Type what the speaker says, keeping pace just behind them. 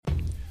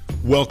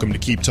Welcome to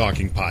Keep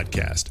Talking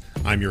Podcast.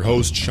 I'm your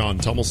host, Sean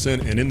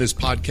Tummelson, and in this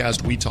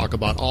podcast, we talk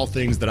about all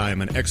things that I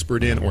am an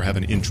expert in or have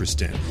an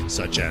interest in,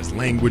 such as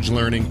language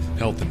learning,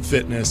 health and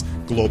fitness,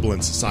 global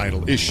and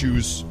societal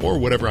issues, or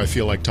whatever I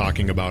feel like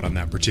talking about on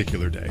that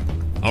particular day.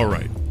 All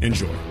right,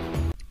 enjoy.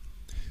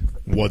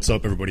 What's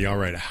up, everybody? All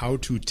right, how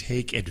to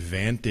take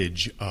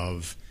advantage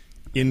of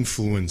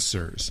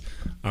influencers.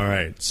 All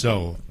right,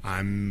 so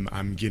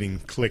I'm getting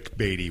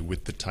clickbaity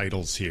with the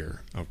titles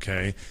here,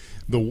 okay?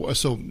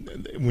 So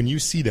when you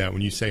see that,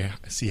 when you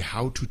see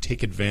how to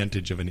take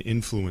advantage of an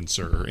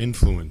influencer or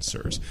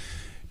influencers,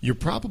 you're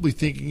probably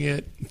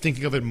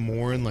thinking of it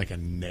more in like a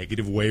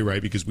negative way,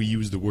 right? Because we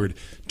use the word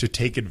to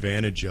take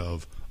advantage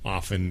of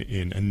often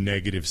in a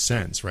negative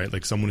sense, right?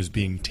 Like someone is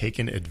being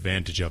taken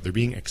advantage of, they're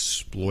being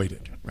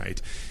exploited,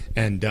 right?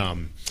 And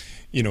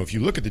if you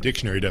look at the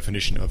dictionary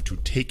definition of to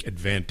take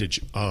advantage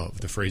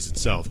of, the phrase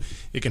itself,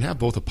 it can have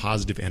both a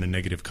positive and a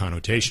negative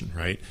connotation,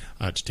 right?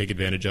 To take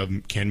advantage of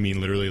can mean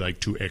literally like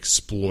to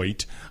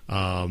exploit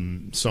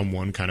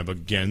someone kind of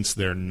against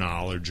their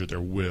knowledge or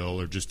their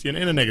will, or just in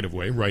a negative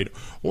way, right?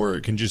 Or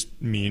it can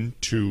just mean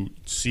to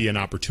see an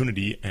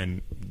opportunity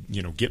and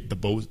get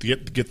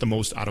the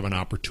most out of an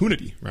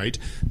opportunity, right?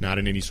 Not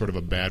in any sort of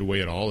a bad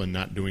way at all, and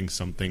not doing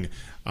something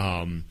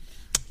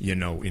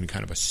in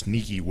kind of a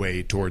sneaky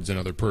way towards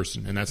another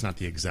person. And that's not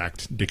the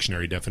exact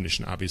dictionary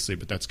definition, obviously,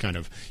 but that's kind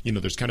of,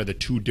 there's kind of the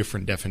two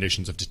different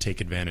definitions of to take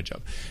advantage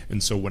of.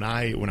 And so when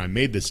I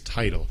made this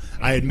title,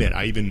 I admit,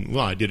 I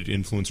did it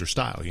influencer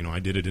style. I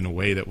did it in a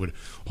way that would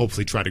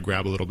hopefully try to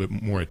grab a little bit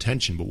more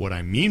attention. But what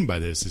I mean by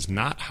this is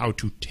not how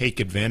to take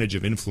advantage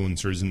of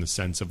influencers in the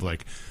sense of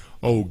like,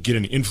 oh, get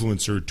an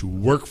influencer to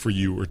work for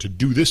you or to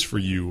do this for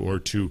you or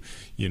to,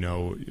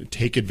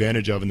 take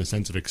advantage of in the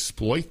sense of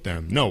exploit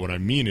them. No, what I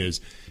mean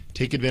is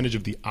take advantage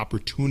of the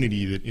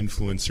opportunity that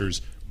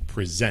influencers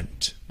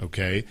present,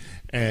 okay?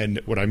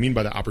 And what I mean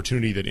by the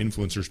opportunity that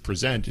influencers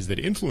present is that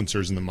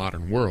influencers in the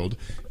modern world,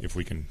 if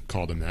we can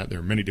call them that, there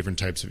are many different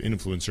types of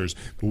influencers,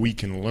 but we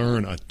can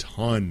learn a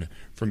ton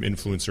from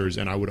influencers,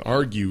 and I would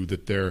argue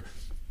that they're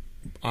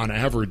on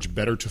average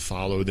better to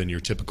follow than your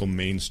typical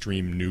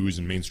mainstream news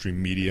and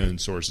mainstream media and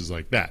sources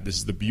like that. This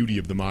is the beauty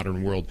of the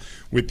modern world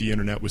with the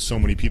internet, with so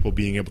many people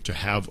being able to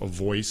have a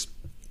voice.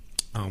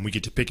 We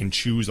get to pick and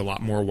choose a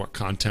lot more what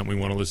content we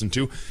want to listen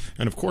to.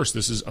 And of course,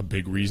 this is a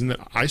big reason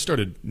that I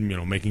started,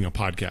 making a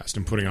podcast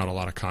and putting out a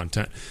lot of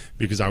content,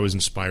 because I was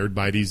inspired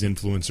by these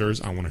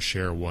influencers. I want to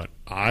share what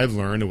I've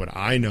learned and what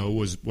I know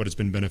was what has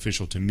been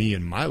beneficial to me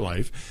in my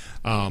life.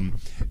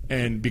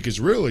 And because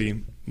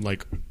really,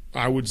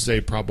 I would say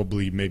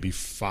probably maybe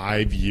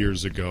 5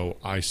 years ago,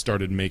 I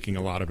started making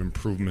a lot of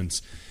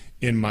improvements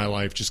in my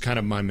life, just kind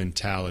of my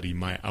mentality,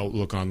 my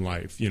outlook on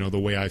life, the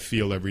way I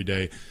feel every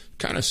day,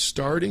 kind of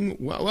starting,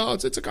 well,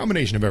 it's a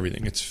combination of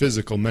everything. It's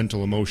physical,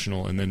 mental,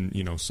 emotional, and then,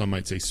 some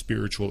might say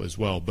spiritual as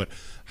well, but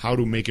how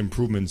to make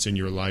improvements in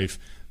your life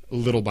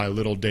little by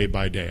little, day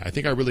by day. I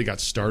think I really got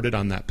started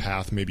on that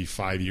path maybe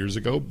 5 years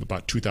ago,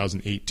 about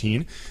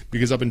 2018,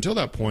 because up until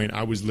that point,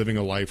 I was living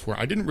a life where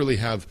I didn't really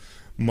have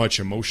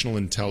much emotional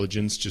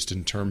intelligence, just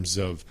in terms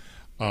of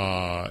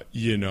what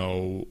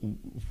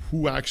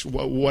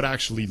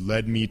actually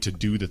led me to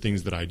do the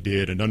things that I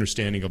did, an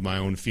understanding of my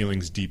own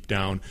feelings deep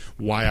down,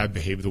 why I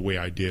behaved the way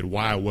I did,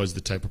 why I was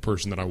the type of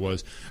person that I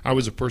was. I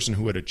was a person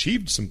who had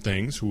achieved some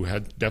things, who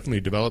had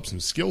definitely developed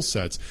some skill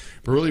sets,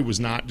 but really I was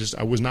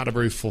not a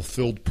very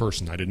fulfilled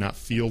person. I did not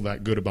feel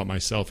that good about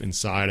myself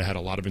inside. I had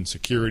a lot of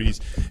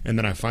insecurities, and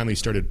then I finally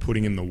started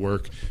putting in the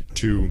work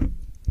to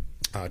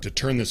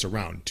turn this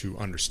around, to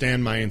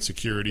understand my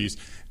insecurities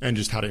and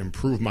just how to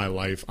improve my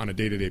life on a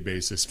day-to-day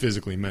basis,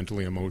 physically,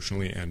 mentally,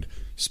 emotionally, and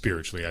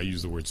spiritually. I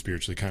use the word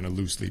spiritually kind of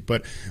loosely.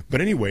 But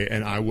anyway,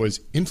 and I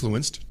was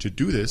influenced to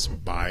do this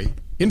by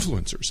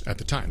influencers at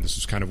the time. This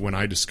was kind of when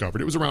I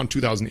discovered, it was around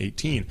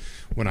 2018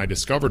 when I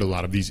discovered a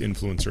lot of these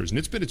influencers. And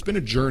it's been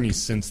a journey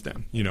since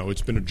then.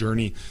 It's been a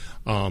journey.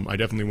 I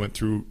definitely went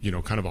through,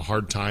 kind of a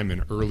hard time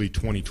in early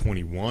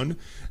 2021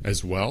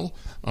 as well,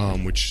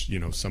 which,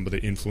 some of the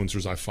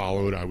influencers I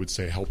followed, I would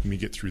say helped me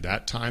get through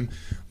that time.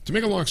 To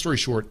make a long story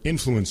short,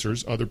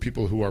 influencers, other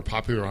people who are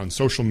popular on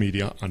social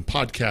media, on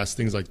podcasts,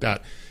 things like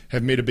that,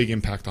 have made a big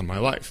impact on my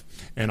life.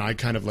 And I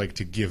kind of like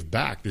to give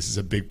back. This is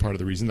a big part of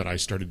the reason that I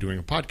started doing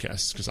a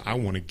podcast, because I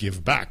want to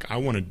give back. I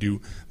want to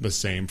do the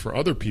same for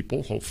other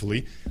people,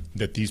 hopefully,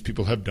 that these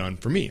people have done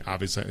for me.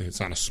 Obviously, it's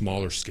on a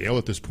smaller scale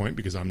at this point,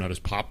 because I'm not as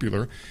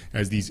popular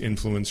as these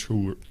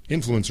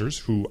influencers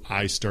who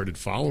I started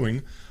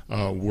following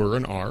were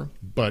and are,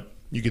 but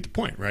you get the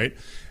point, right?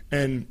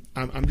 And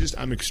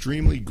I'm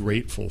extremely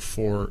grateful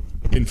for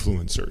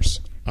influencers.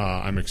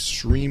 I'm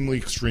extremely,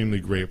 extremely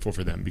grateful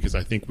for them, because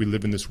I think we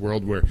live in this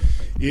world where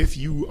if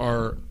you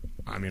are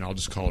I'll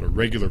just call it a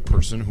regular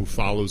person who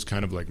follows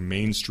kind of like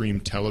mainstream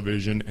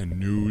television and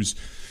news,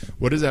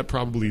 what does that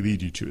probably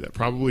lead you to? That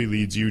probably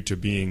leads you to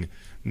being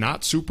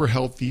not super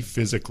healthy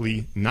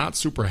physically, not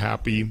super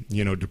happy,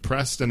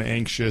 depressed and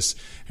anxious,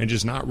 and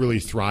just not really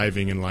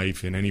thriving in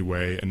life in any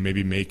way, and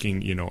maybe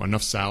making,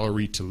 enough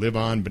salary to live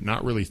on, but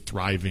not really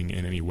thriving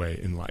in any way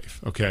in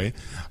life, okay?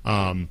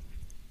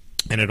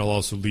 And it'll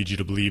also lead you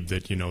to believe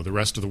that, the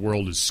rest of the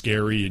world is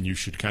scary and you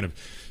should kind of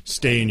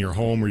stay in your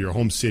home or your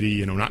home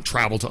city, not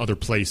travel to other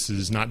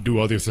places, not do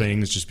other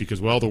things just because,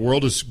 well, the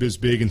world is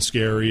big and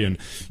scary, and,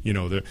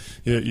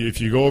 if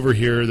you go over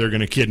here, they're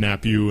going to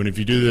kidnap you, and if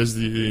you do this,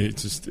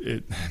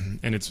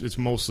 it's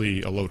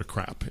mostly a load of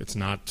crap. It's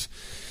not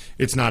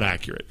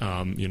accurate.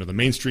 The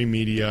mainstream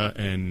media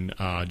and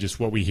just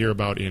what we hear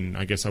about in,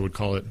 I guess I would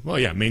call it,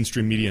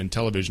 mainstream media and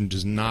television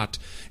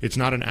it's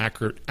not an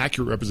accurate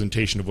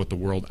representation of what the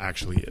world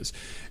actually is.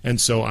 And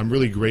so I'm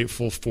really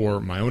grateful for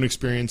my own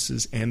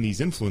experiences and these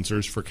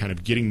influencers for kind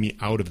of getting me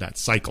out of that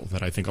cycle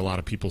that I think a lot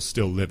of people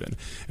still live in.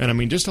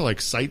 And just to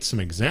cite some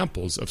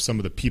examples of some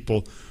of the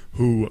people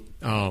who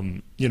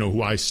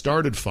I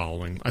started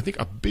following. I think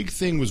a big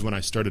thing was when I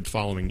started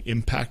following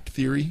Impact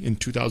Theory in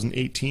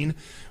 2018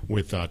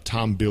 with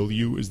Tom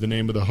Bilyeu is the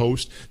name of the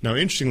host. Now,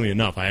 interestingly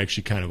enough, I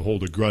actually kind of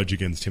hold a grudge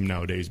against him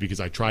nowadays because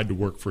I tried to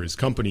work for his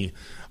company.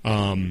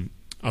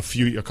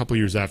 A couple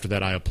years after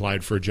that, I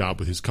applied for a job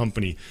with his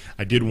company.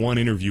 I did one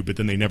interview, but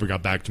then they never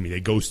got back to me.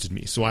 They ghosted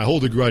me. So I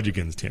hold a grudge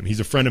against him. He's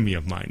a friend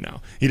of mine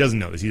now. He doesn't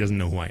know this. He doesn't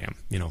know who I am.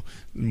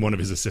 One of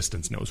his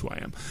assistants knows who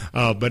I am.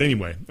 But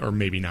anyway, or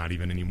maybe not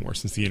even anymore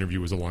since the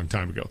interview was a long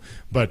time ago.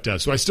 But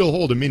so I still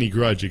hold a mini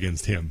grudge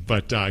against him.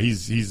 But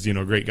he's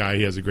a great guy.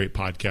 He has a great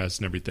podcast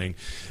and everything.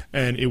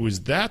 And it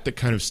was that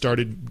kind of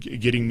started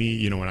getting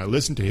me, when I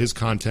listened to his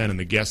content and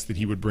the guests that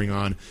he would bring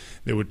on,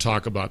 they would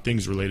talk about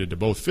things related to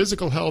both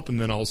physical health and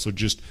then also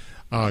just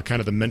kind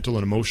of the mental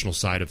and emotional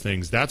side of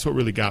things. That's what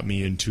really got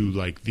me into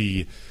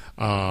the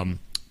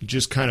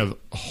just kind of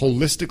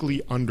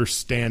holistically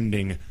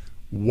understanding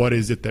what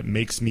is it that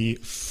makes me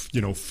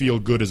feel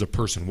good as a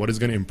person, what is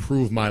going to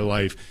improve my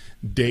life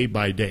day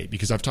by day.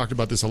 Because I've talked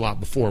about this a lot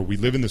before. We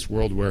live in this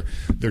world where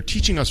they're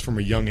teaching us from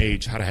a young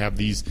age how to have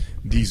these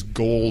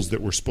goals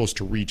that we're supposed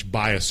to reach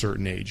by a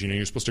certain age.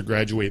 You're supposed to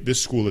graduate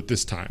this school at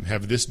this time,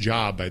 have this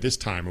job by this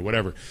time, or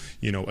whatever,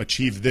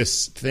 achieve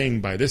this thing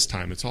by this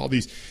time. It's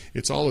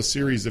all a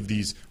series of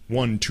these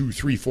 1, 2,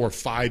 3, 4,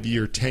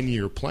 5-year,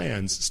 10-year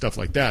plans, stuff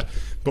like that.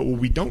 But what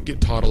we don't get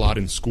taught a lot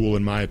in school,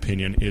 in my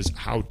opinion, is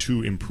how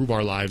to improve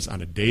our lives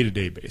on a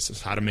day-to-day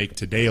basis, how to make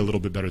today a little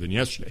bit better than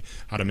yesterday,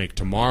 how to make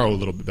tomorrow a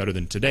little bit better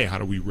than today, how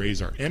do we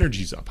raise our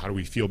energies up, how do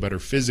we feel better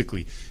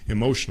physically,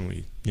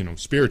 emotionally,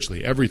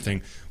 spiritually,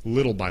 everything,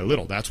 little by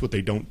little. That's what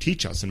they don't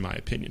teach us, in my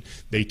opinion.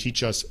 They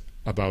teach us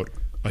about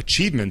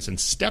achievements and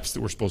steps that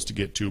we're supposed to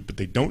get to, but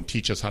they don't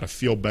teach us how to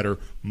feel better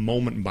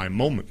moment by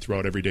moment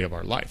throughout every day of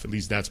our life. At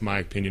least that's my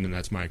opinion and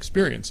that's my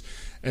experience.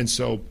 And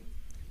so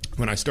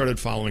when I started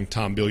following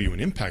Tom Bilyeu and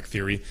Impact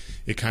Theory,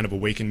 it kind of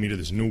awakened me to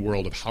this new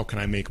world of how can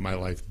I make my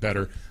life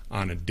better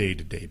on a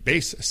day-to-day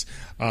basis.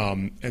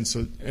 And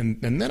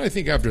then I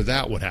think after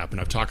that, what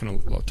happened, I've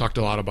talked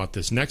a lot about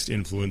this next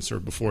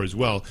influencer before as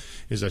well,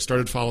 is I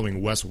started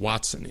following Wes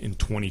Watson in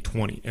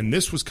 2020. And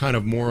this was kind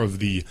of more of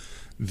the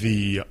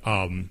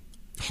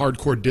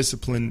hardcore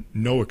discipline,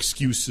 no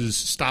excuses,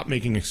 stop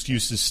making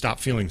excuses, stop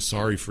feeling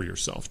sorry for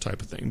yourself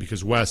type of thing.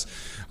 Because Wes,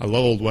 I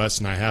love old Wes,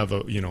 and I have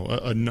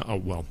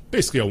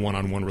basically a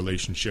one-on-one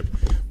relationship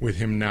with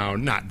him now.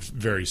 Not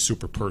very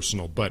super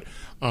personal, but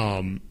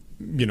I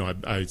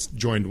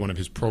joined one of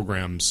his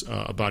programs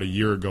about a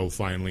year ago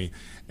finally,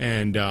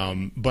 and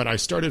but I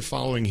started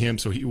following him.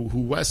 So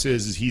who Wes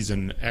is he's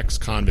an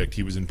ex-convict.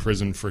 He was in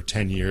prison for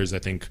 10 years, I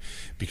think,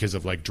 because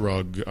of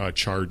drug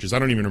charges. I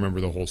don't even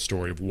remember the whole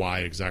story of why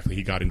exactly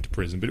he got into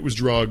prison, but it was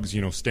drugs,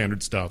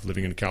 standard stuff,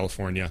 living in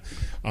California,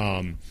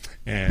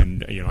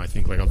 and I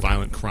think a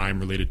violent crime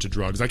related to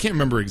drugs. I can't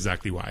remember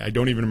exactly why. I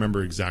don't even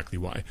remember exactly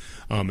why.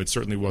 It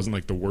certainly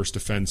wasn't the worst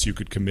offense you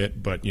could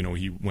commit, but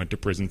he went to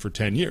prison for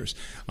 10 years.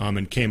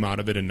 And came out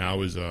of it and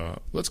now is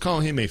let's call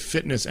him a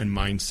fitness and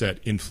mindset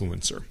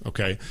influencer,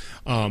 okay?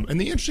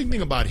 And the interesting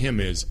thing about him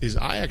is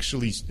I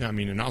actually,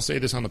 and I'll say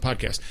this on the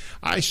podcast,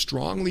 I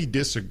strongly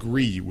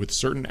disagree with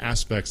certain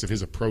aspects of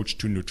his approach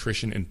to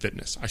nutrition and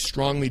fitness. I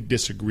strongly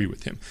disagree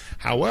with him.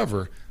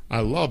 However,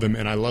 I love him,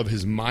 and I love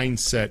his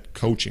mindset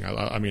coaching. I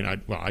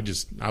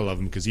love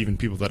him because even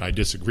people that I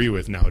disagree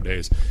with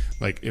nowadays,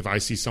 if I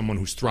see someone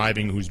who's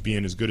thriving, who's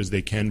being as good as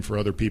they can for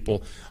other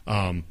people,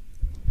 and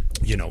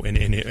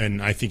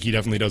I think he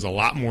definitely does a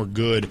lot more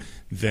good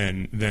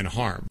than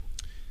harm.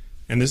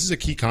 And this is a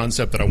key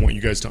concept that I want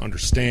you guys to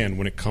understand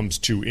when it comes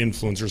to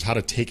influencers, how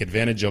to take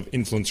advantage of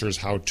influencers,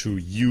 how to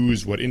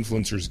use what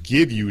influencers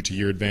give you to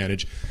your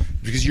advantage,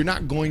 because you're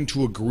not going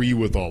to agree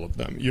with all of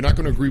them. You're not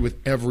going to agree with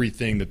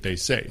everything that they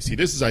say. See,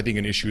 this is, I think,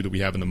 an issue that we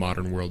have in the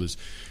modern world is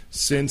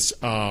since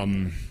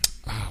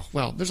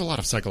well, there's a lot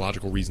of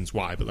psychological reasons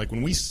why, but like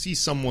when we see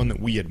someone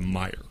that we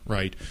admire,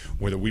 right,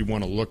 whether we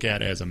want to look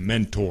at as a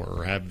mentor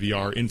or have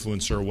VR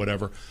influencer or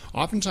whatever,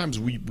 oftentimes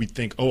we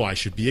think, oh, I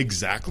should be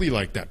exactly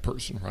like that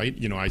person, right?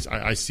 You know,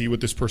 I see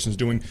what this person's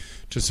doing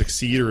to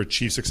succeed or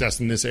achieve success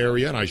in this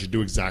area, and I should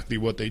do exactly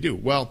what they do.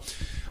 Well,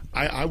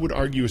 I would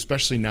argue,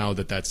 especially now,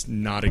 that that's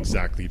not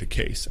exactly the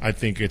case. I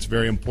think it's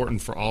very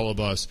important for all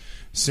of us,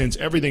 since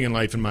everything in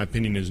life, in my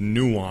opinion, is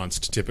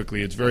nuanced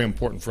typically. It's very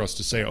important for us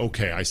to say,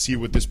 okay, I see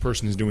what this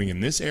person is doing in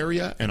this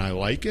area, and I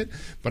like it,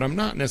 but I'm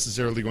not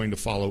necessarily going to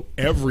follow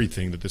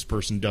everything that this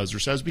person does or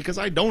says because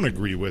I don't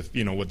agree with,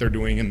 you know, what they're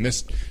doing in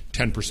this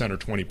 10% or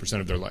 20%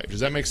 of their life.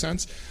 Does that make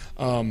sense?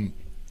 And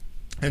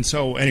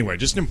so, anyway,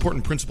 just an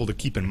important principle to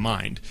keep in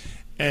mind.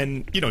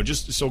 And, you know,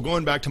 just so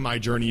going back to my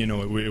journey, you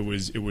know, it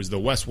was the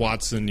Wes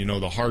Watson, you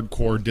know, the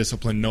hardcore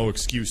discipline, no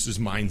excuses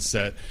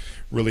mindset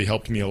really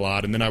helped me a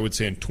lot. And then I would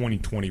say in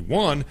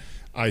 2021,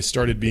 I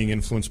started being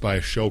influenced by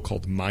a show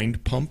called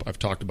Mind Pump. I've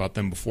talked about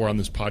them before on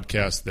this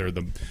podcast. They're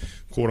the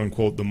quote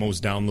unquote the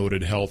most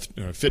downloaded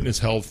fitness,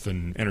 health,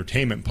 and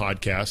entertainment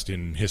podcast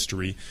in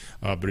history.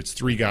 But it's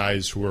three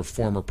guys who are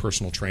former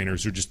personal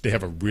trainers who they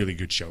have a really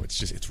good show.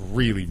 It's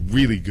really,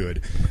 really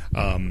good.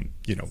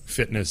 You know,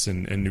 fitness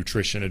and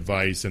nutrition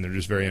advice, and they're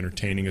just very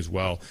entertaining as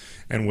well.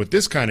 And what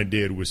this kind of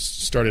did was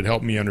started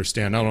helping me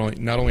understand not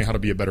only how to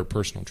be a better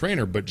personal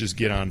trainer, but just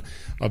get on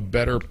a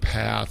better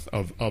path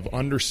of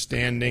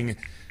understanding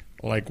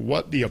like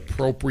what the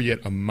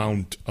appropriate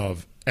amount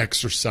of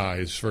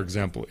exercise, for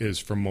example, is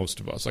for most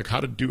of us. Like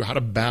how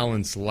to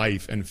balance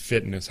life and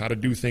fitness, how to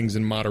do things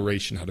in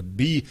moderation, how to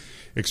be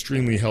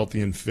extremely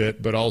healthy and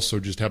fit, but also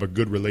just have a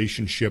good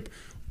relationship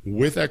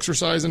with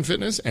exercise and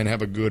fitness and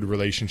have a good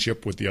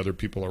relationship with the other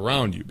people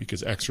around you,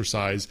 because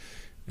exercise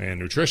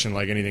and nutrition,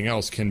 like anything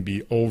else, can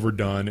be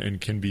overdone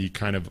and can be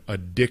kind of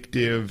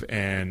addictive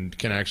and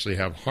can actually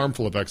have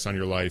harmful effects on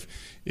your life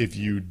if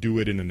you do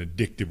it in an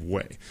addictive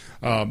way.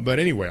 But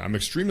anyway, I'm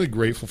extremely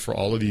grateful for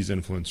all of these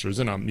influencers,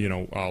 and I'm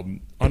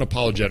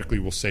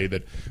unapologetically will say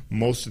that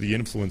most of the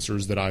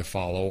influencers that I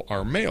follow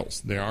are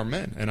males. They are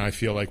men, and I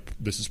feel like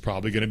this is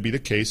probably going to be the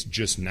case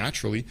just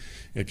naturally.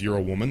 If you're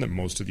a woman, that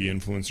most of the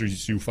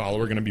influencers you follow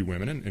are going to be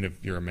women, and if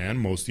you're a man,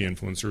 most of the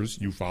influencers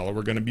you follow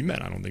are going to be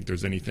men. I don't think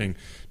there's anything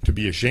to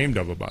be ashamed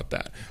of about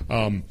that.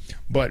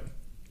 But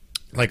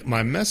like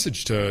my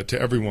message to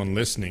everyone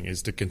listening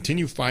is to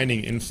continue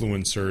finding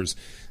influencers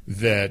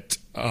that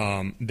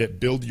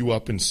build you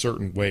up in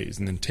certain ways,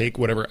 and then take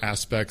whatever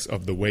aspects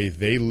of the way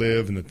they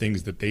live and the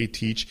things that they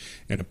teach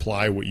and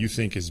apply what you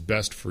think is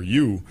best for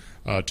you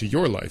to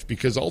your life.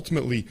 Because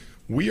ultimately,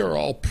 we are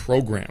all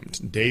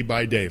programmed day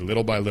by day,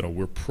 little by little.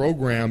 We're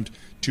programmed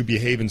to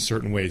behave in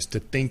certain ways, to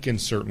think in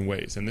certain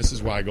ways. And this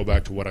is why I go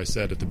back to what I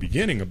said at the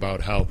beginning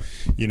about how,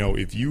 you know,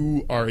 if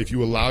you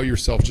allow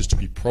yourself just to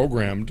be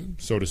programmed,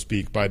 so to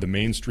speak, by the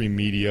mainstream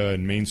media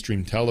and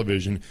mainstream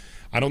television,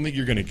 I don't think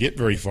you're going to get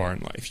very far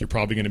in life. You're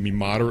probably going to be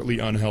moderately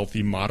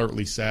unhealthy,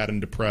 moderately sad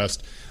and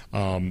depressed,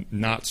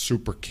 not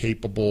super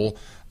capable,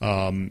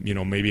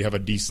 maybe have a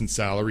decent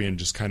salary and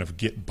just kind of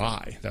get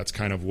by. That's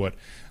kind of what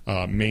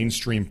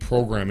mainstream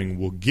programming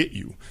will get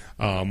you.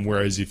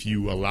 Whereas if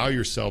you allow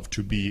yourself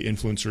to be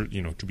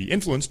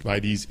influenced by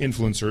these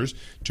influencers,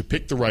 to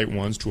pick the right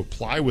ones, to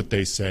apply what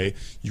they say,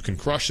 you can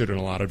crush it in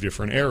a lot of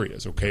different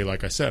areas. Okay,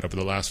 like I said, over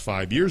the last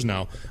 5 years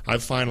now,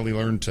 I've finally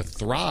learned to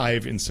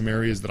thrive in some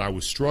areas that I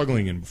was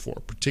struggling in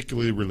before,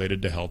 particularly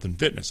related to health and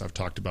fitness. I've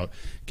talked about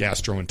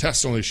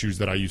gastrointestinal issues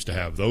that I used to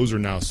have. Those are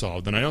now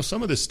solved. And I know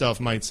some of this stuff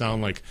might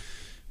sound like,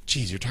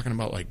 geez, you're talking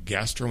about like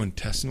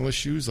gastrointestinal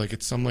issues, like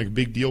it's some like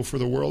big deal for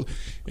the world.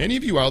 Any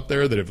of you out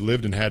there that have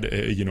lived and had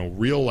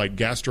real like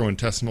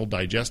gastrointestinal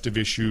digestive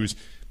issues,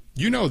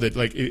 you know that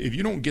like if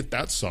you don't get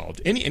that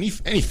solved, any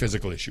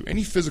physical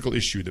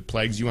issue that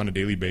plagues you on a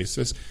daily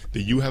basis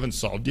that you haven't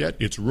solved yet,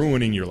 it's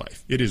ruining your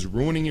life. It is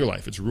ruining your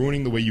life. It's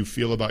ruining the way you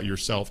feel about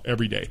yourself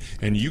every day.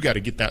 And you got to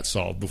get that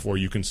solved before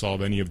you can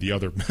solve any of the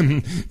other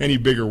any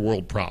bigger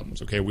world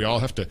problems. Okay, we all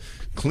have to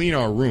clean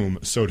our room,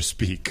 so to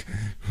speak,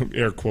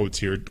 air quotes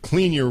here.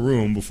 Clean your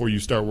room before you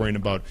start worrying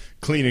about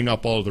cleaning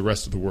up all of the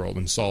rest of the world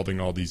and solving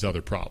all these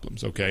other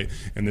problems. Okay,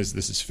 and this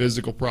is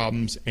physical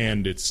problems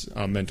and it's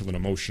mental and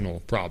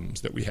emotional problems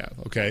that we have.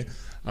 Okay,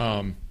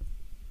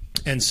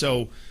 and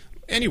so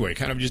anyway,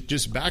 kind of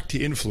just back to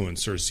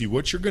influencers. See,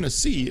 what you're going to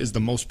see is the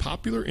most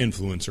popular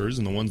influencers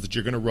and the ones that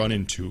you're going to run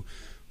into,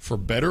 for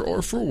better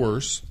or for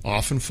worse,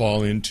 often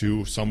fall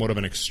into somewhat of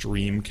an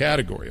extreme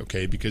category.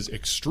 Okay, because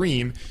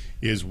extreme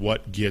is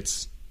what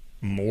gets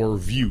more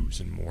views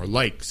and more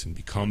likes and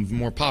becomes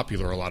more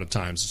popular a lot of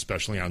times,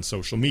 especially on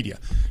social media.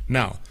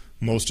 Now,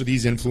 most of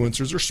these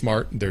influencers are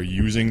smart. They're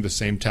using the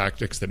same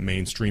tactics that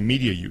mainstream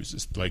media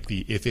uses, like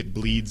the if it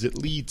bleeds, it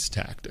leads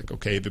tactic.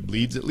 Okay, if it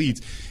bleeds, it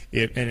leads.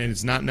 And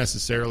it's not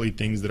necessarily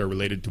things that are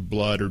related to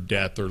blood or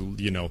death or,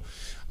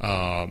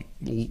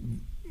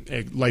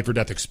 life or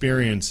death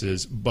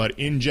experiences, but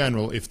in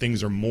general, if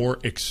things are more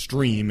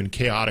extreme and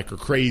chaotic or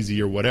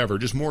crazy or whatever,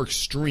 just more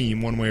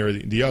extreme one way or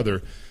the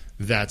other,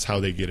 that's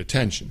how they get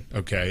attention.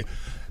 Okay.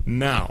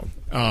 Now,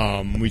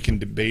 we can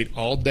debate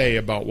all day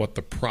about what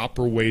the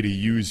proper way to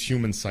use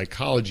human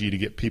psychology to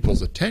get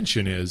people's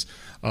attention is,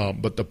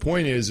 but the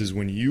point is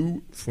when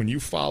you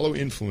follow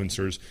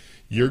influencers,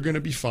 you're going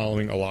to be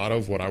following a lot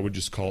of what I would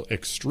just call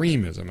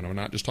extremism. And I'm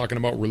not just talking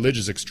about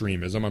religious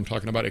extremism. I'm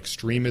talking about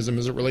extremism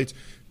as it relates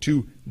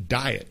to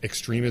diet,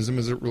 extremism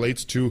as it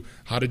relates to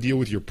how to deal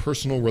with your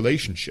personal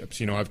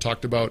relationships. I've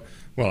talked about,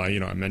 I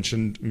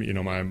mentioned,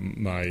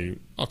 my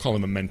I'll call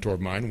him a mentor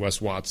of mine, Wes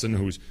Watson,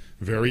 who's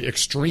very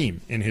extreme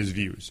in his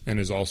views and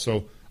is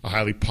also a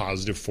highly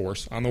positive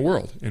force on the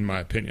world, in my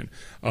opinion.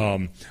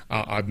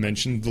 I've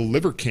mentioned the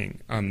Liver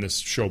King on this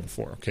show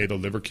before. Okay, the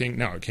Liver King.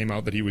 Now, it came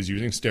out that he was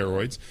using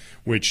steroids,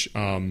 which,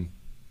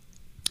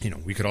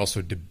 we could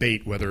also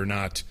debate whether or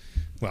not,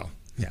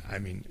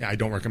 I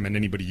don't recommend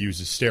anybody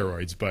uses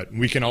steroids, but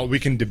we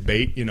can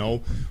debate,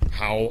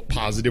 how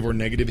positive or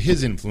negative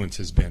his influence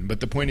has been. But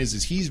the point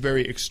is he's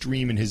very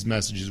extreme in his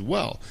message as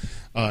well.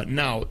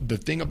 Now, the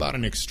thing about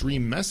an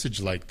extreme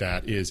message like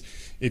that is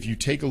if you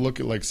take a look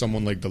at like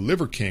someone like the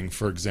Liver King,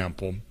 for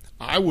example,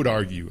 I would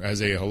argue,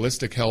 as a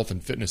holistic health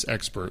and fitness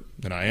expert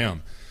that I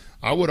am,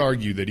 I would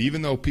argue that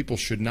even though people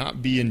should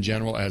not be in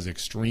general as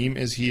extreme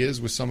as he is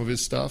with some of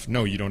his stuff,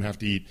 no, you don't have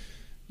to eat,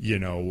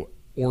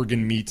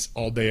 organ meats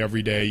all day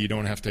every day. You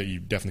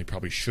definitely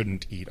probably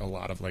shouldn't eat a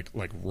lot of like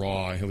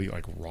raw, he'll eat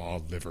like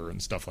raw liver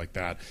and stuff like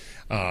that.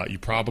 You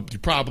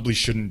probably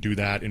shouldn't do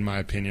that, in my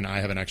opinion. I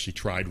haven't actually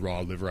tried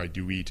raw liver. I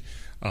do eat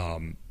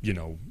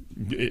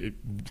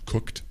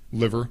cooked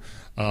liver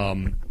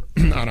on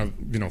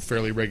a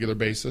fairly regular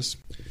basis.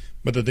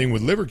 But the thing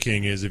with Liver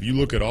King is if you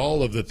look at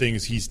all of the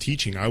things he's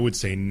teaching, I would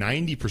say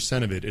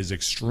 90% of it is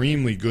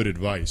extremely good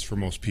advice for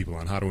most people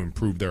on how to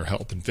improve their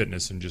health and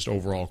fitness and just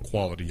overall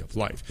quality of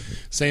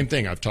life. Same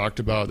thing I've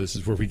talked about, this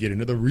is where we get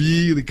into the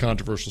really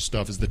controversial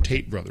stuff, is the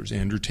Tate brothers,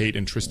 Andrew Tate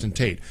and Tristan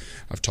Tate.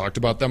 I've talked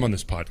about them on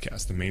this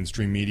podcast. The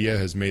mainstream media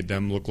has made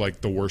them look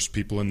like the worst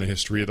people in the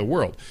history of the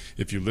world.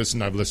 If you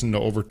listen, I've listened to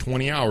over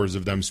 20 hours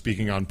of them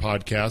speaking on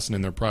podcasts and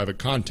in their private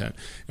content.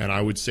 And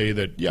I would say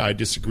that, I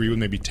disagree with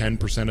maybe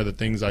 10% of the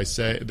things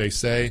they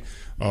say,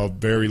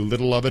 very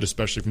little of it,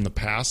 especially from the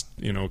past,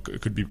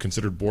 could be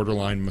considered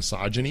borderline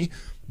misogyny.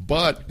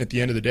 But at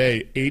the end of the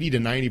day, 80 to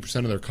 90%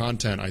 of their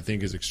content, I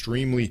think, is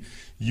extremely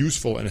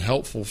useful and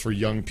helpful for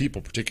young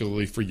people,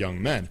 particularly for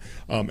young men.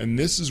 And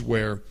this is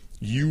where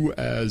you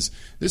as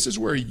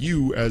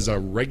a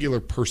regular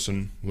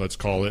person, let's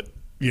call it,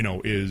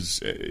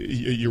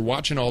 you're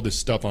watching all this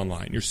stuff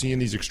online. You're seeing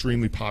these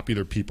extremely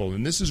popular people,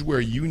 and this is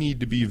where you need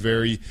to be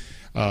very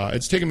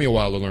it's taken me a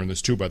while to learn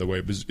this too, by the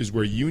way, is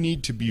where you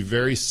need to be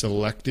very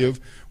selective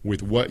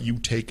with what you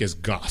take as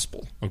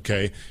gospel,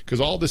 okay? Because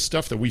all this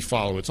stuff that we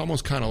follow, it's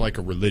almost kind of like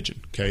a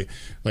religion, okay?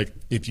 Like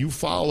if you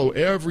follow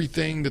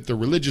everything that the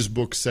religious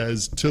book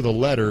says to the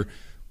letter,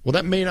 well,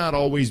 that may not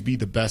always be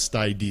the best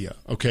idea,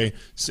 okay?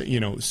 So,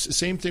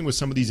 same thing with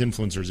some of these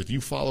influencers. If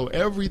you follow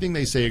everything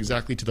they say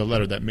exactly to the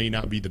letter, that may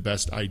not be the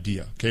best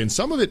idea, okay? And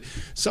some of it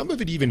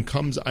even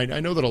comes, I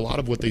know that a lot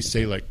of what they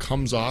say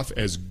comes off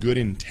as good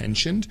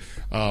intentioned,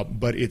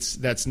 but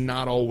that's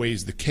not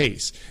always the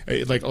case.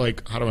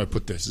 Like how do I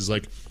put this? Is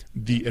like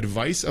the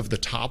advice of the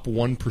top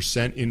 1%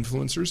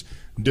 influencers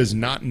does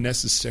not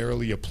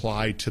necessarily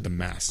apply to the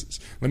masses.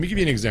 Let me give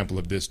you an example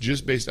of this,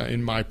 just based on,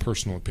 in my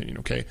personal opinion,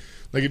 okay?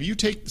 Like if you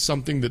take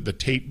something that the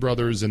Tate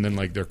brothers and then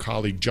like their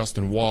colleague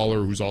Justin Waller,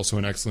 who's also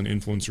an excellent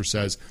influencer,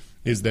 says,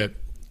 is that,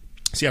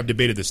 see, I've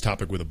debated this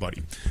topic with a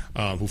buddy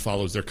who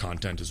follows their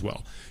content as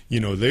well.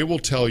 They will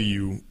tell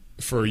you,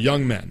 for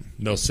young men,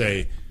 they'll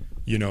say,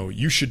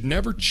 you should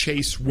never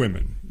chase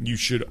women. You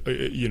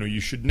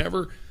should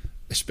never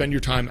spend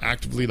your time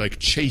actively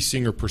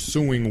chasing or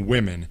pursuing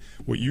women.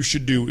 What you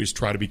should do is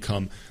try to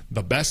become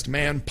the best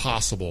man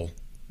possible.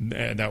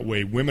 That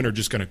way women are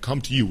just going to come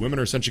to you. Women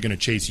are essentially going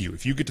to chase you.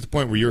 If you get to the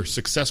point where you're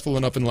successful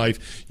enough in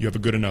life, you have a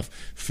good enough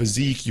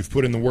physique, you've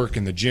put in the work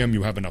in the gym,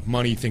 you have enough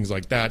money, things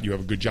like that, you have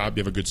a good job,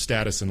 you have a good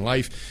status in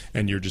life,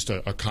 and you're just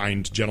a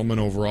kind gentleman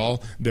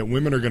overall, that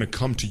women are going to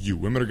come to you.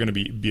 Women are going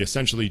to be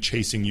essentially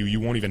chasing you. You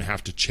won't even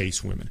have to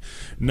chase women.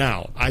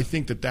 Now, I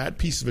think that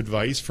piece of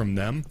advice from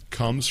them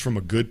comes from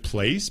a good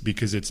place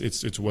because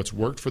it's what's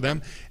worked for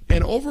them.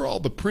 And overall,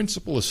 the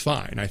principle is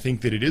fine. I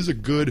think that it is a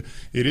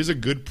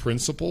good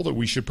principle that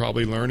we should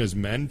probably learn as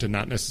men, to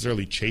not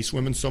necessarily chase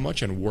women so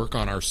much and work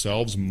on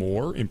ourselves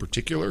more in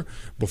particular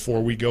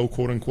before we go,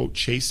 quote unquote,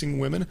 chasing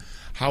women.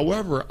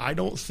 However, I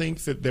don't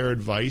think that their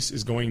advice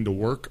is going to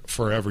work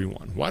for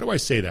everyone. Why do I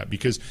say that?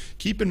 Because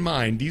keep in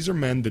mind, these are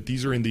men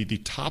these are in the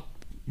top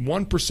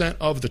 1%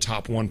 of the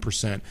top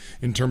 1%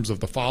 in terms of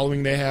the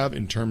following they have,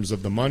 in terms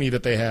of the money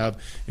that they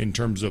have, in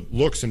terms of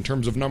looks, in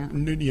terms of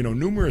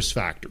numerous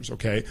factors,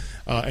 okay?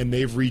 And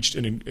they've reached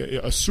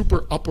a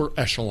super upper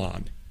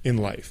echelon in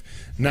life.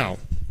 Now,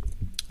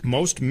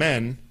 most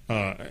men,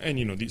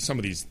 and some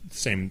of these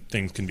same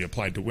things can be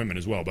applied to women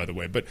as well, by the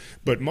way,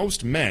 but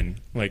most men,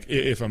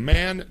 if a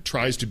man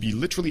tries to be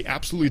literally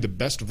absolutely the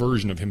best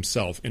version of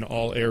himself in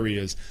all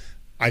areas,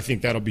 I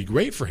think that'll be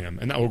great for him,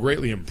 and that will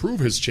greatly improve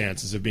his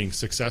chances of being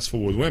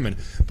successful with women,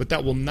 but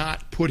that will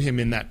not put him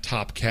in that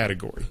top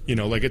category.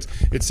 Like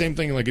it's same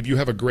thing like if you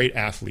have a great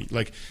athlete.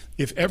 Like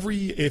if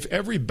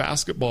every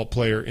basketball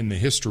player in the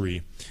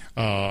history,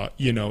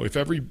 if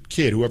every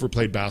kid who ever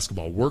played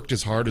basketball worked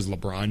as hard as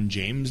LeBron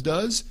James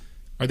does,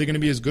 are they going to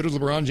be as good as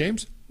LeBron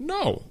James?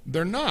 No,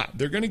 they're not.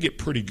 They're going to get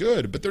pretty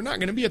good, but they're not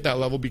going to be at that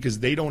level because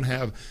they don't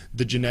have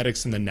the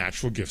genetics and the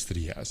natural gifts that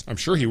he has. I'm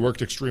sure he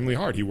worked extremely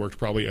hard. He worked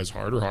probably as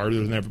hard or harder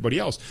than everybody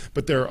else.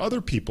 But there are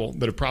other people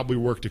that have probably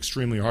worked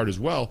extremely hard as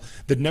well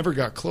that never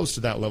got close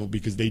to that level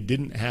because they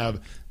didn't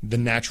have the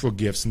natural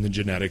gifts and the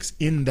genetics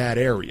in that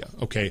area.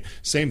 Okay,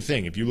 same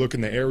thing. If you look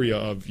in the area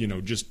of,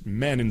 just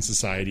men in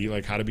society,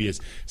 like how to be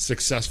as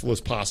successful as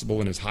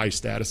possible and as high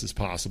status as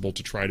possible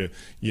to try to,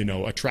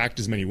 attract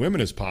as many women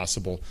as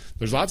possible,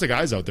 there's lots of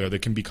guys out there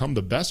that can become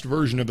the best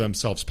version of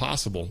themselves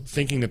possible,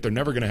 thinking that they're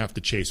never going to have to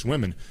chase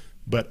women.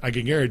 But I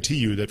can guarantee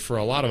you that for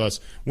a lot of us,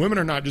 women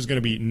are not just going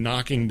to be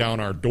knocking down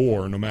our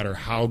door no matter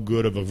how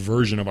good of a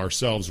version of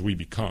ourselves we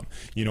become.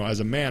 As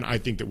a man, I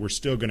think that we're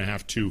still going to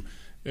have to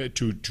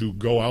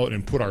go out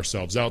and put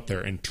ourselves out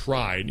there and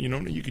try.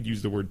 You could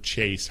use the word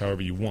chase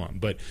however you want,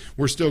 but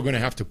we're still going to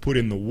have to put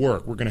in the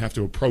work. We're going to have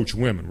to approach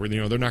women.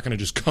 They're not going to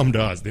just come to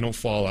us. They don't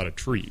fall out of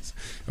trees,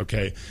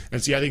 okay?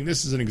 And see, I think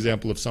this is an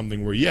example of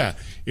something where, yeah,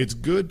 it's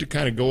good to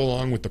kind of go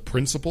along with the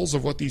principles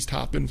of what these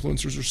top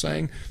influencers are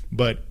saying,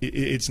 but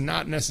it's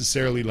not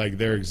necessarily like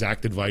their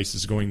exact advice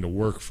is going to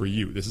work for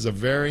you. This is a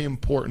very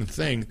important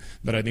thing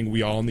that I think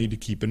we all need to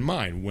keep in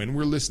mind. When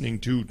we're listening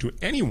to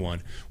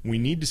anyone, we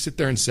need to sit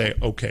there and say,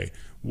 okay,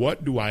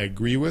 what do I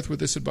agree with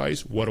this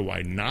advice? What do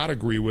I not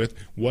agree with?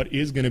 What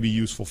is going to be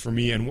useful for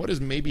me? And what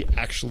is maybe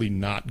actually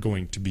not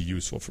going to be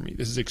useful for me?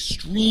 This is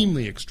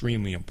extremely,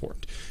 extremely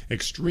important.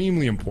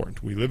 Extremely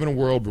important. We live in a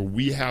world where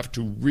we have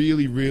to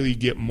really, really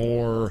get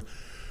more...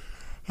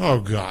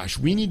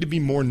 we need to be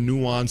more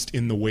nuanced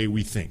in the way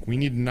we think. We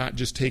need to not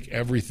just take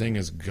everything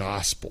as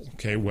gospel,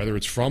 okay, whether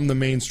it's from the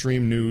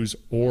mainstream news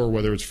or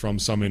whether it's from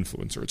some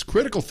influencer. It's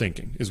critical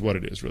thinking is what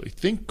it is, really.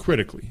 Think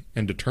critically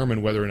and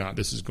determine whether or not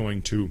this is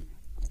going to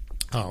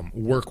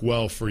work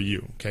well for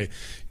you, okay?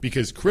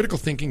 Because critical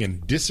thinking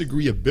and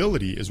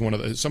disagreeability is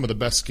some of the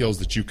best skills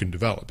that you can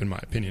develop, in my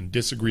opinion.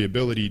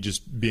 Disagreeability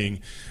just being,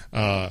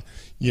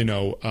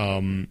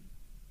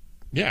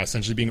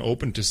 essentially being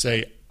open to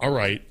say, all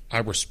right, I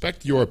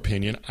respect your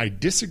opinion. I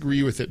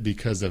disagree with it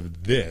because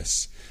of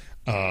this.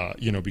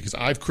 Because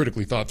I've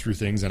critically thought through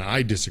things and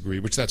I disagree,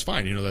 which that's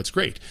fine. That's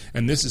great.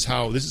 And this is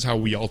how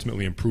we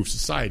ultimately improve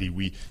society.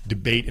 We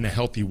debate in a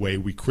healthy way.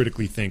 We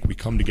critically think. We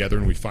come together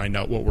and we find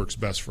out what works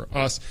best for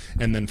us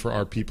and then for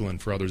our people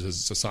and for others as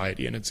a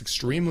society. And it's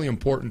extremely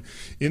important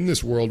in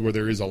this world where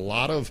there is a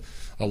lot of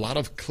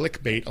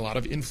clickbait, a lot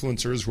of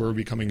influencers who are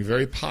becoming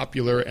very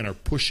popular and are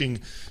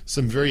pushing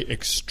some very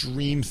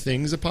extreme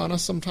things upon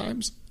us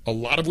sometimes. A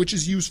lot of which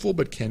is useful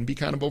but can be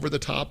kind of over the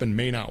top and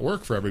may not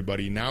work for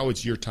everybody. Now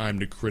it's your time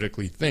to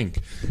critically think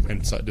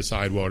and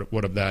decide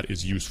what of that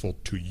is useful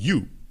to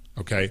you,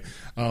 okay?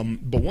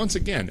 But once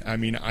again,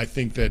 I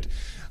think that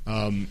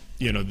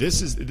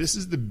this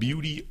is the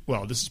beauty.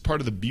 Well, this is part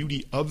of the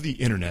beauty of the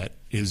internet.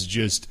 Is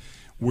just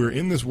we're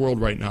in this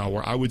world right now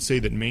where I would say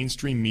that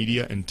mainstream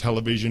media and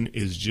television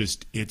is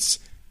just it's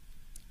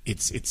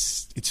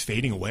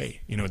fading away.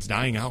 It's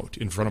dying out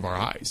in front of our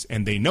eyes,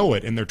 and they know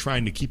it, and they're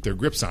trying to keep their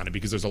grips on it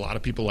because there's a lot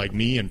of people like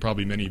me and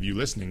probably many of you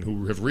listening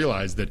who have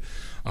realized that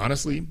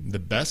honestly, the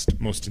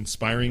best, most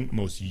inspiring,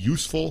 most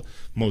useful,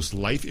 most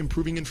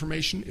life-improving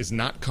information is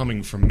not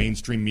coming from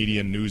mainstream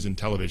media, news, and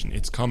television.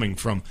 It's coming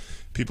from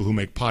people who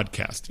make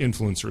podcasts,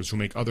 influencers who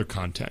make other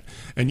content.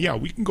 And yeah,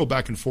 we can go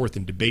back and forth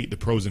and debate the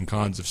pros and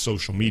cons of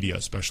social media,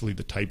 especially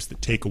the types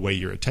that take away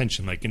your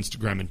attention, like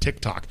Instagram and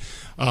TikTok.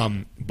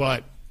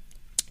 But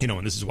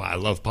and this is why I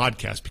love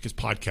podcasts, because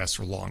podcasts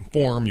are long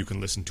form. You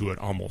can listen to it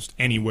almost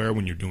anywhere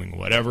when you're doing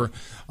whatever.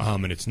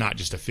 And it's not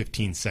just a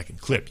 15-second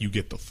clip. You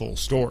get the full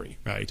story,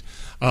 right?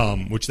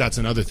 Which that's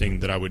another thing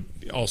that I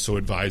would also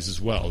advise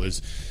as well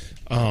is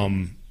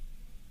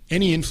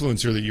any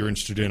influencer that you're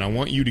interested in, I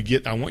want you to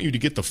get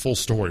the full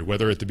story.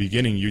 Whether at the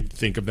beginning you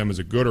think of them as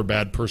a good or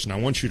bad person, I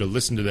want you to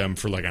listen to them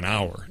for like an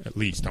hour at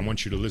least. I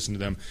want you to listen to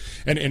them.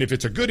 And if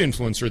it's a good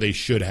influencer, they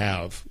should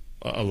have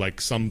like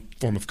some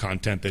form of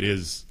content that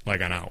is like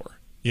an hour,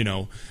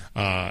 because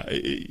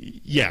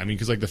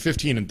like the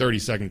 15 and 30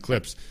 second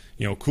clips,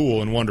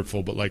 cool and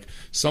wonderful, but like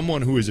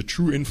someone who is a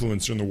true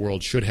influencer in the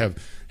world should have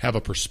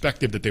a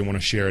perspective that they want to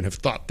share and have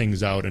thought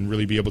things out and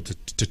really be able to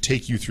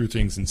take you through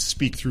things and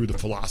speak through the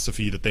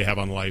philosophy that they have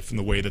on life and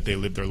the way that they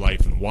live their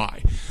life and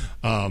why.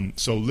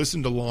 So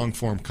listen to long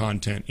form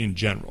content in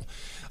general.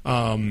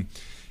 And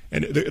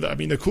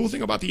the cool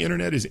thing about the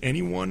internet is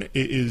anyone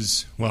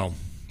is, well,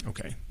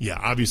 okay, yeah,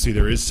 obviously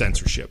there is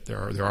censorship.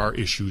 There are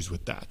issues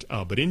with that.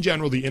 But in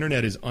general, the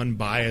internet is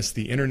unbiased.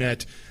 The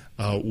internet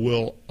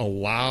will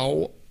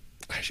allow,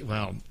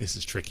 well, this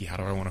is tricky. How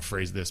do I want to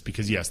phrase this?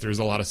 Because yes, there's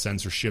a lot of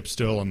censorship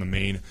still on the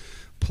main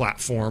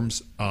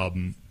platforms.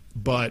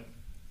 But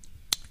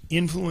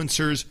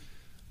influencers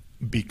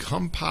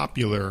become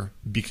popular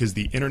because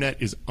the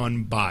internet is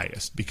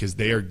unbiased, because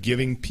they are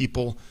giving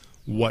people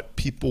what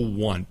people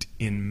want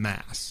in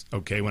mass.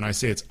 Okay, when I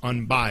say it's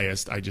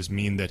unbiased, I just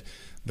mean that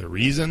the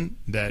reason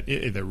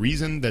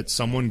that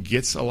someone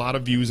gets a lot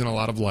of views and a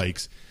lot of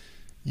likes,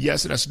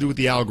 yes, it has to do with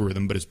the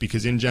algorithm, but it's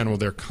because in general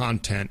their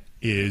content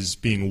is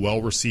being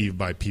well received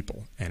by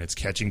people and it's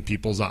catching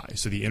people's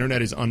eyes. So the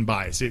internet is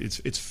unbiased.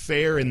 It's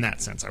fair in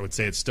that sense. I would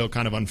say it's still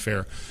kind of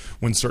unfair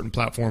when certain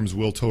platforms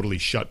will totally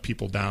shut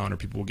people down or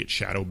people will get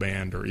shadow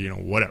banned or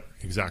whatever.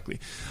 Exactly.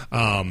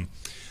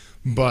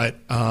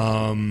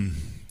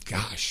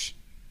 Gosh,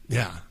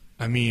 yeah.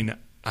 I mean,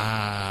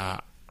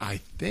 I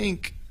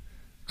think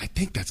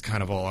that's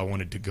kind of all I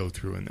wanted to go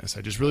through in this.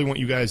 I just really want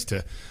you guys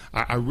to,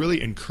 I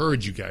really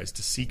encourage you guys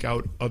to seek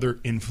out other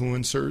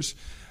influencers.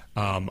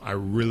 I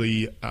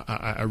really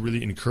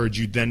encourage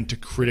you then to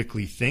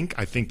critically think.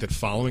 I think that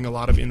following a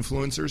lot of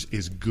influencers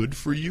is good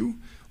for you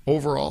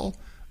overall.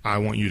 I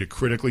want you to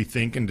critically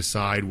think and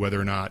decide whether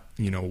or not,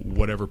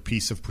 whatever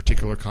piece of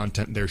particular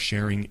content they're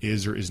sharing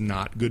is or is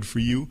not good for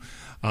you.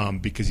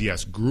 Because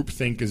yes,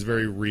 groupthink is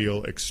very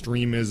real.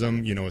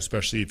 Extremism,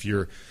 especially if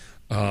you're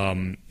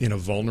in a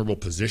vulnerable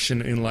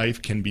position in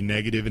life, can be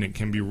negative and it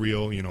can be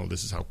real.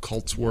 This is how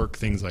cults work,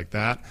 things like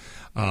that.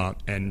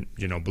 And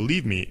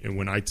believe me,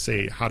 when I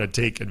say how to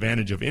take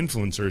advantage of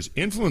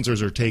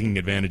influencers are taking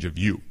advantage of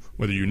you,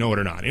 whether you know it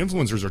or not.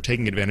 Influencers are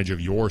taking advantage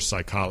of your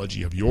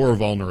psychology, of your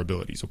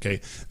vulnerabilities, okay?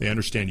 They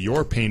understand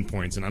your pain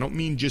points, and I don't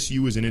mean just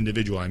you as an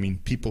individual. I mean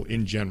people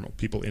in general,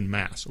 people in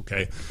mass,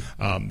 okay?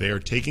 They are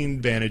taking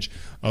advantage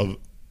of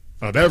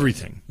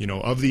everything,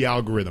 of the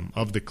algorithm,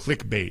 of the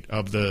clickbait,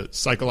 of the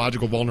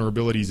psychological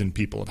vulnerabilities in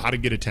people, of how to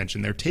get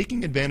attention. They're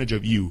taking advantage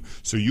of you,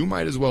 so you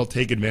might as well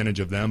take advantage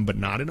of them, but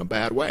not in a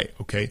bad way,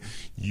 okay?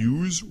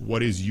 Use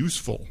what is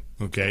useful,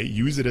 okay?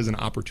 Use it as an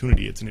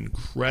opportunity. It's an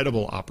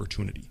incredible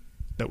opportunity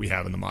that we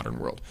have in the modern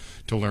world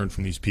to learn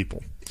from these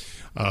people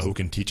who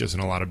can teach us in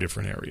a lot of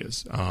different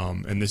areas.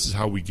 And this is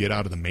how we get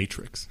out of the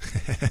matrix.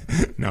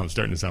 Now I'm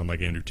starting to sound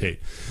like Andrew Tate.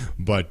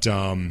 But,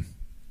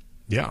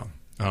 yeah.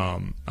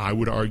 I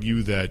would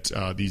argue that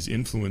these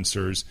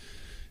influencers,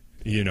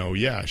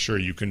 yeah, sure,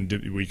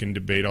 we can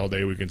debate all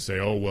day. We can say,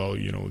 oh, well,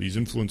 these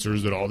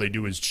influencers that all they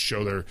do is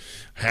show their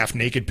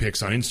half-naked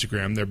pics on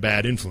Instagram, they're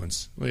bad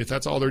influence. Well, if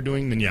that's all they're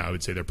doing, then yeah, I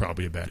would say they're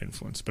probably a bad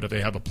influence. But if they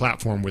have a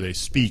platform where they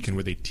speak and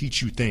where they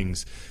teach you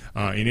things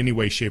in any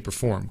way, shape, or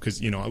form, because,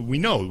 we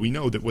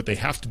know that what they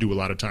have to do a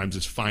lot of times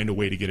is find a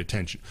way to get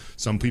attention.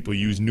 Some people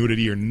use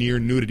nudity or near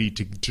nudity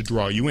to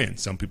draw you in.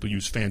 Some people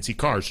use fancy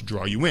cars to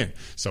draw you in.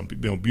 Some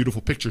people,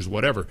 beautiful pictures,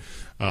 whatever,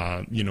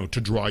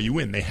 to draw you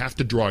in. They have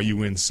to draw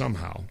you in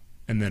somehow.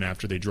 And then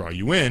after they draw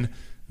you in,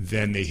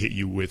 then they hit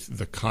you with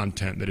the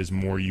content that is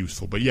more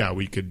useful. But yeah,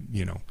 we could,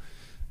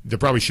 there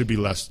probably should be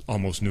less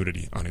almost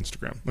nudity on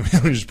Instagram.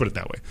 Let me just put it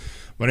that way.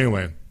 But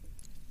anyway,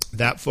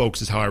 that,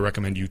 folks, is how I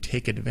recommend you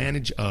take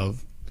advantage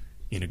of,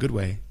 in a good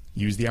way,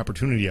 use the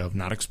opportunity of,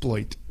 not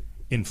exploit,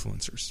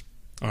 influencers.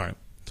 All right.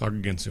 Talk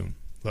again soon.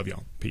 Love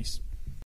y'all. Peace.